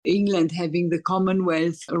England having the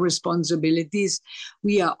Commonwealth responsibilities.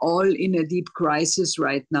 We are all in a deep crisis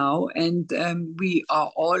right now, and we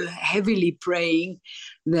are all heavily praying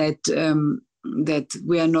that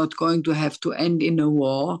we are not going to have to end in a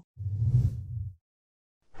war.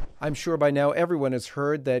 I'm sure by now everyone has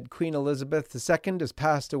heard that Queen Elizabeth II has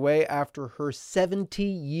passed away after her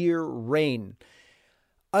 70-year reign.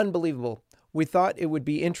 Unbelievable. We thought it would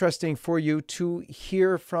be interesting for you to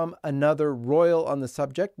hear from another royal on the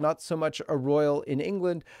subject, not so much a royal in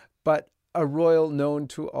England, but a royal known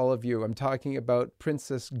to all of you. I'm talking about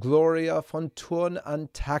Princess Gloria von Thurn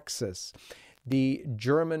und Taxis, the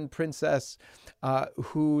German princess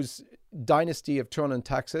whose dynasty of Thurn und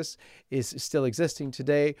Taxis is still existing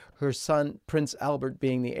today, her son Prince Albert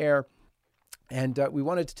being the heir. And we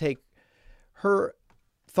wanted to take her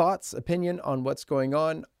thoughts, opinion on what's going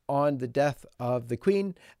on the death of the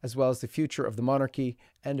Queen, as well as the future of the monarchy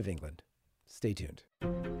and of England. Stay tuned.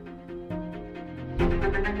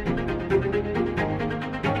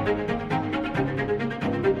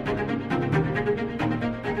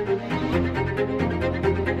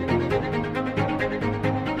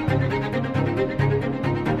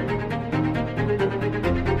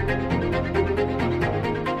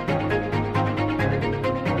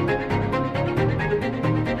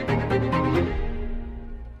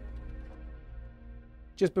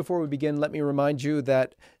 Just before we begin, let me remind you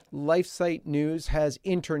that LifeSite News has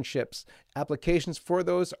internships. Applications for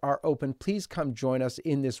those are open. Please come join us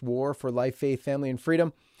in this war for life, faith, family, and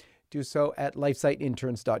freedom. Do so at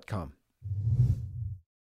lifesiteinterns.com.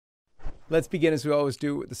 Let's begin, as we always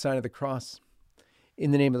do, with the sign of the cross.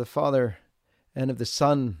 In the name of the Father, and of the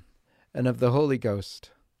Son, and of the Holy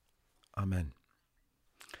Ghost. Amen.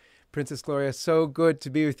 Princess Gloria, so good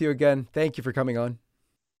to be with you again. Thank you for coming on.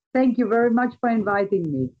 Thank you very much for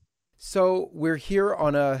inviting me. So we're here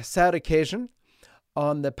on a sad occasion,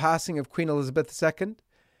 on the passing of Queen Elizabeth II.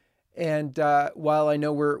 And while I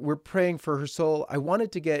know we're praying for her soul, I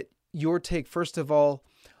wanted to get your take, first of all,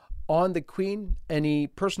 on the Queen, any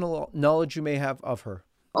personal knowledge you may have of her.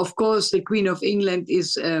 Of course, the Queen of England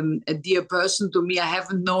is a dear person to me. I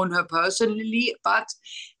haven't known her personally, but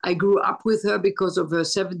I grew up with her because of her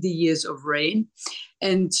 70 years of reign.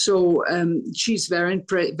 And so she's very,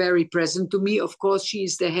 very present to me. Of course, she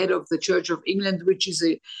is the head of the Church of England, which is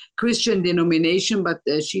a Christian denomination, but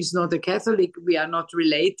she's not a Catholic. We are not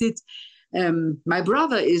related. My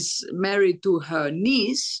brother is married to her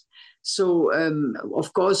niece. So,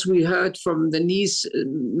 of course, we heard from the niece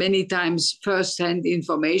many times first-hand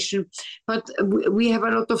information, but we have a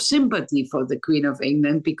lot of sympathy for the Queen of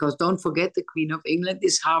England, because don't forget, the Queen of England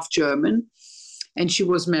is half German, and she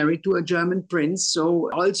was married to a German prince. So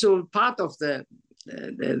also part of the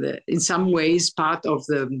in some ways, part of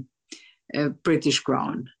the British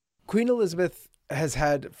crown. Queen Elizabeth has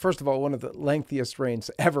had, first of all, one of the lengthiest reigns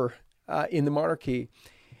ever in the monarchy.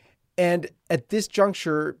 And at this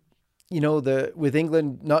juncture, you know, with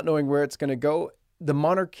England not knowing where it's going to go, the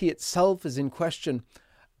monarchy itself is in question.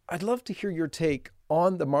 I'd love to hear your take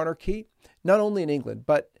on the monarchy, not only in England,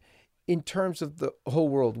 but in terms of the whole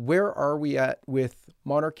world. Where are we at with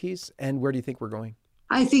monarchies, and where do you think we're going?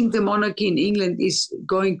 I think the monarchy in England is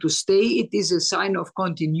going to stay. It is a sign of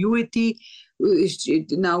continuity.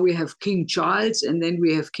 Now we have King Charles, and then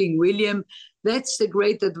we have King William. That's the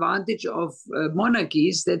great advantage of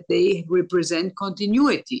monarchies, that they represent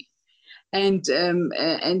continuity. And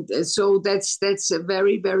so that's a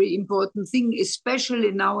very, very important thing, especially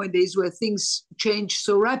nowadays where things change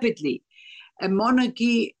so rapidly. A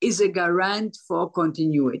monarchy is a garant for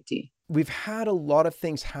continuity. We've had a lot of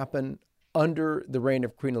things happen under the reign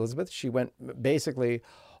of Queen Elizabeth. She went basically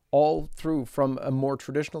all through from a more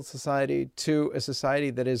traditional society to a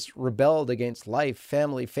society that has rebelled against life,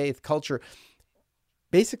 family, faith, culture.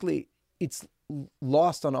 Basically, it's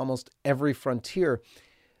lost on almost every frontier.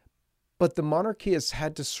 But the monarchy has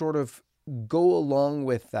had to sort of go along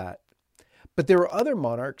with that. But there are other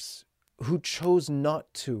monarchs who chose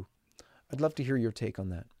not to. I'd love to hear your take on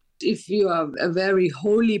that. If you are a very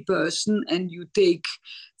holy person and you take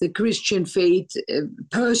the Christian faith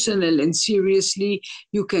personal and seriously,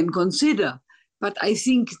 you can consider. But I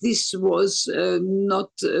think this was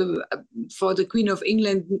not for the Queen of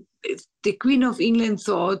England. The Queen of England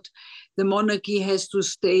thought the monarchy has to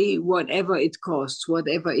stay whatever it costs,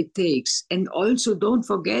 whatever it takes. And also don't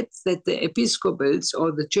forget that the Episcopals,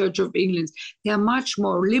 or the Church of England, they are much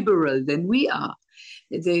more liberal than we are.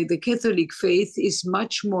 The Catholic faith is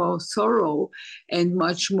much more thorough and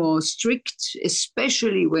much more strict,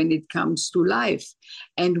 especially when it comes to life.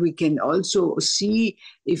 And we can also see,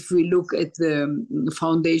 if we look at the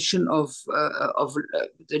foundation of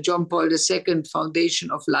the John Paul II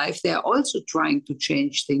Foundation of Life, they're also trying to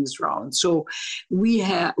change things around. So we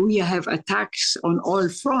have attacks on all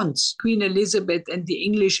fronts. Queen Elizabeth and the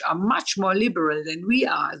English are much more liberal than we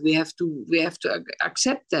are. We have to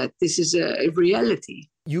accept that. This is a reality.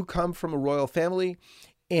 You come from a royal family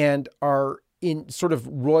and are in sort of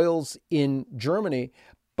royals in Germany,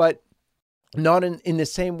 but not in the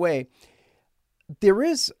same way. There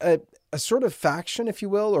is a sort of faction, if you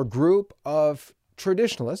will, or group of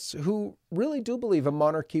traditionalists who really do believe a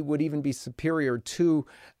monarchy would even be superior to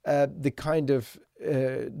the kind of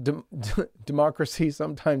democracy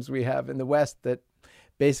sometimes we have in the West that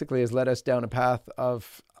basically has led us down a path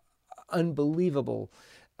of unbelievable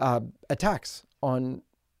attacks on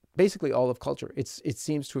basically all of culture. It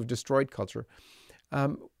seems to have destroyed culture.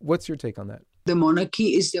 What's your take on that? The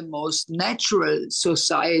monarchy is the most natural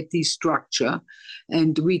society structure,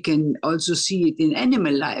 and we can also see it in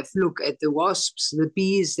animal life. Look at the wasps, the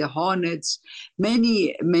bees, the hornets,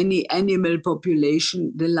 many animal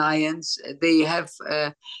population, the lions. They have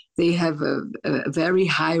a very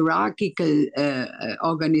hierarchical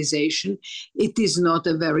organization. It is not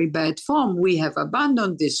a very bad form. We have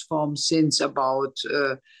abandoned this form since about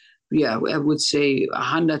I would say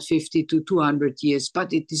 150 to 200 years,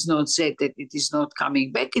 but it is not said that it is not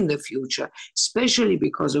coming back in the future, especially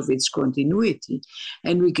because of its continuity.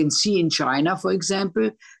 And we can see in China, for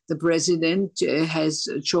example, the president has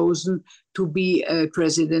chosen to be a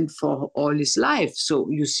president for all his life. So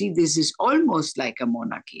you see, this is almost like a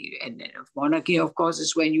monarchy. And monarchy, of course,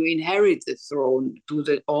 is when you inherit the throne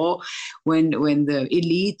or when the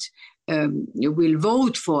elite will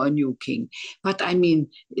vote for a new king. But I mean,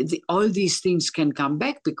 all these things can come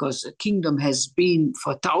back because the kingdom has been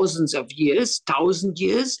for thousands of years,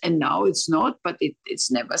 and now it's not, but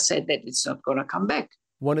it's never said that it's not going to come back.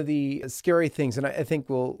 One of the scary things, and I think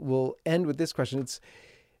we'll end with this question,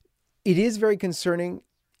 it is very concerning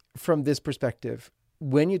from this perspective.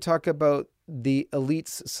 When you talk about the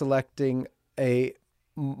elites selecting a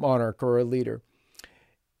monarch or a leader,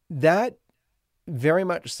 that very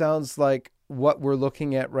much sounds like what we're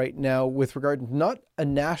looking at right now with regard to not a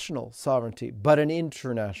national sovereignty, but an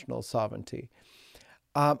international sovereignty.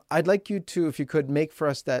 I'd like you to, if you could, make for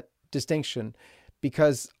us that distinction,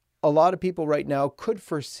 because a lot of people right now could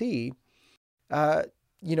foresee,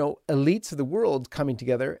 elites of the world coming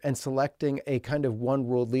together and selecting a kind of one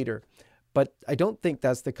world leader. But I don't think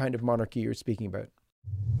that's the kind of monarchy you're speaking about.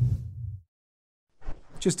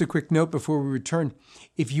 Just a quick note before we return.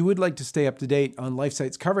 If you would like to stay up to date on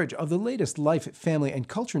LifeSite's coverage of the latest life, family, and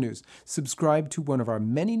culture news, subscribe to one of our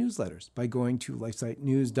many newsletters by going to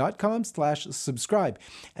lifesitenews.com/subscribe.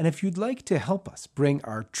 And if you'd like to help us bring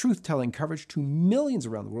our truth-telling coverage to millions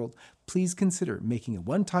around the world, please consider making a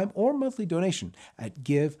one-time or monthly donation at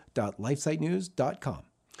give.lifesitenews.com.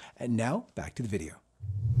 And now, back to the video.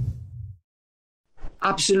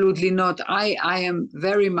 Absolutely not. I am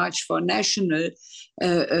very much for national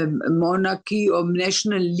monarchy or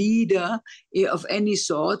national leader of any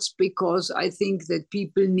sorts, because I think that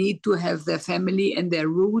people need to have their family and their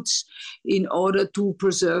roots in order to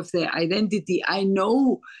preserve their identity. I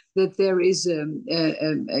know that there is a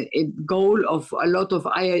goal of a lot of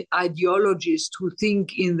ideologists who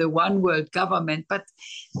think in the one world government, but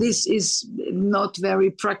this is not very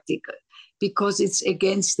practical, because it's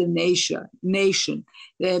against the nation.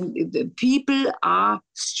 The people are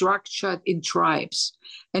structured in tribes,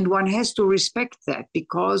 and one has to respect that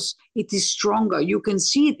because it is stronger. You can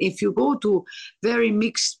see it if you go to very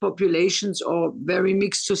mixed populations or very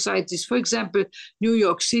mixed societies. For example, New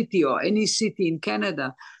York City or any city in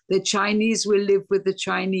Canada. The Chinese will live with the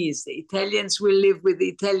Chinese. The Italians will live with the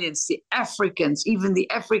Italians. The Africans, even the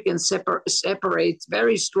Africans separate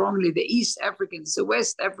very strongly. The East Africans, the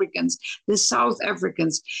West Africans, the South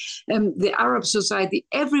Africans, the Arab society.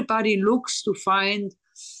 Everybody looks to find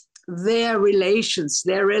their relations,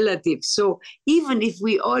 their relatives. So even if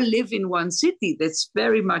we all live in one city, that's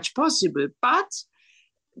very much possible. But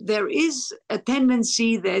there is a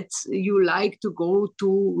tendency that you like to go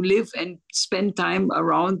to live and spend time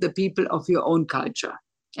around the people of your own culture.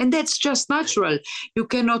 And that's just natural. You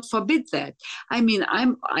cannot forbid that. I mean,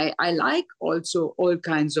 I like also all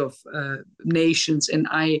kinds of nations, and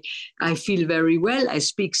I feel very well. I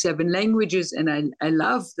speak 7 languages, and I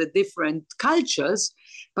love the different cultures.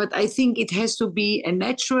 But I think it has to be a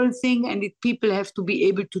natural thing, and people have to be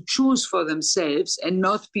able to choose for themselves and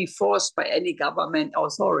not be forced by any government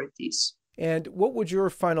authorities. And what would your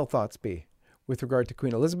final thoughts be with regard to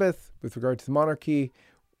Queen Elizabeth, with regard to the monarchy,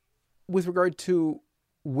 with regard to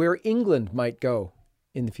where England might go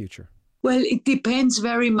in the future? Well, it depends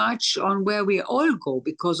very much on where we all go,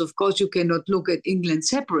 because, of course, you cannot look at England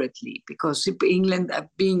separately, because England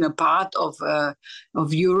being a part of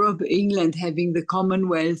Europe, England having the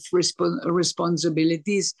Commonwealth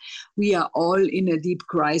responsibilities, we are all in a deep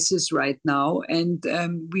crisis right now, and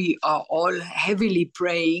we are all heavily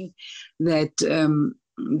praying that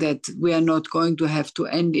that we are not going to have to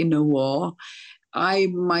end in a war.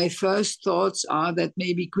 My first thoughts are that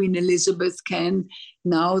maybe Queen Elizabeth can,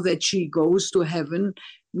 now that she goes to heaven,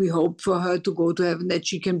 we hope for her to go to heaven, that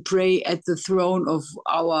she can pray at the throne of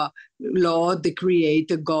our Lord, the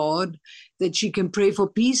Creator God, that she can pray for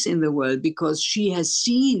peace in the world, because she has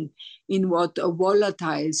seen in what a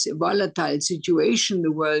volatile situation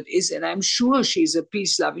the world is. And I'm sure she's a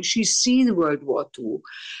peace-loving. She's seen World War II,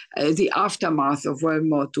 the aftermath of World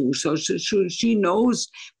War II. So she knows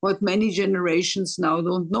what many generations now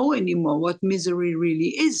don't know anymore, what misery really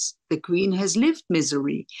is. The Queen has lived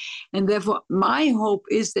misery. And therefore, my hope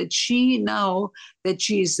is that she, now that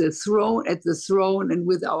she is at the throne and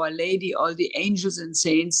with Our Lady, all the angels and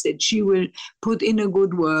saints, that she will put in a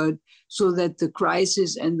good word, so that the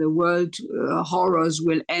crisis and the world horrors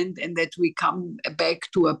will end, and that we come back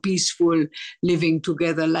to a peaceful living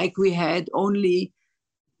together like we had only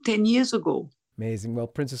 10 years ago. Amazing. Well,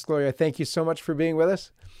 Princess Gloria, thank you so much for being with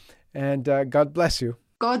us, and God bless you.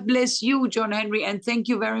 God bless you, John Henry, and thank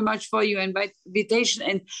you very much for your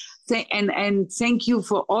invitation, and thank you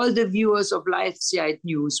for all the viewers of LifeSite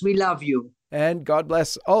News. We love you. And God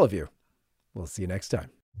bless all of you. We'll see you next time.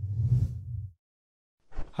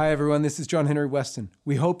 Hi everyone, this is John Henry Weston.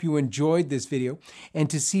 We hope you enjoyed this video, and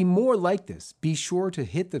to see more like this, be sure to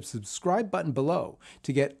hit the subscribe button below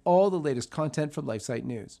to get all the latest content from LifeSite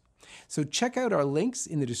News. So check out our links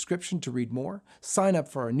in the description to read more, sign up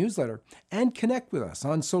for our newsletter, and connect with us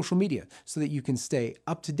on social media so that you can stay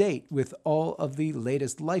up to date with all of the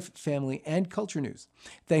latest life, family, and culture news.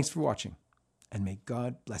 Thanks for watching, and may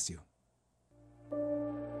God bless you.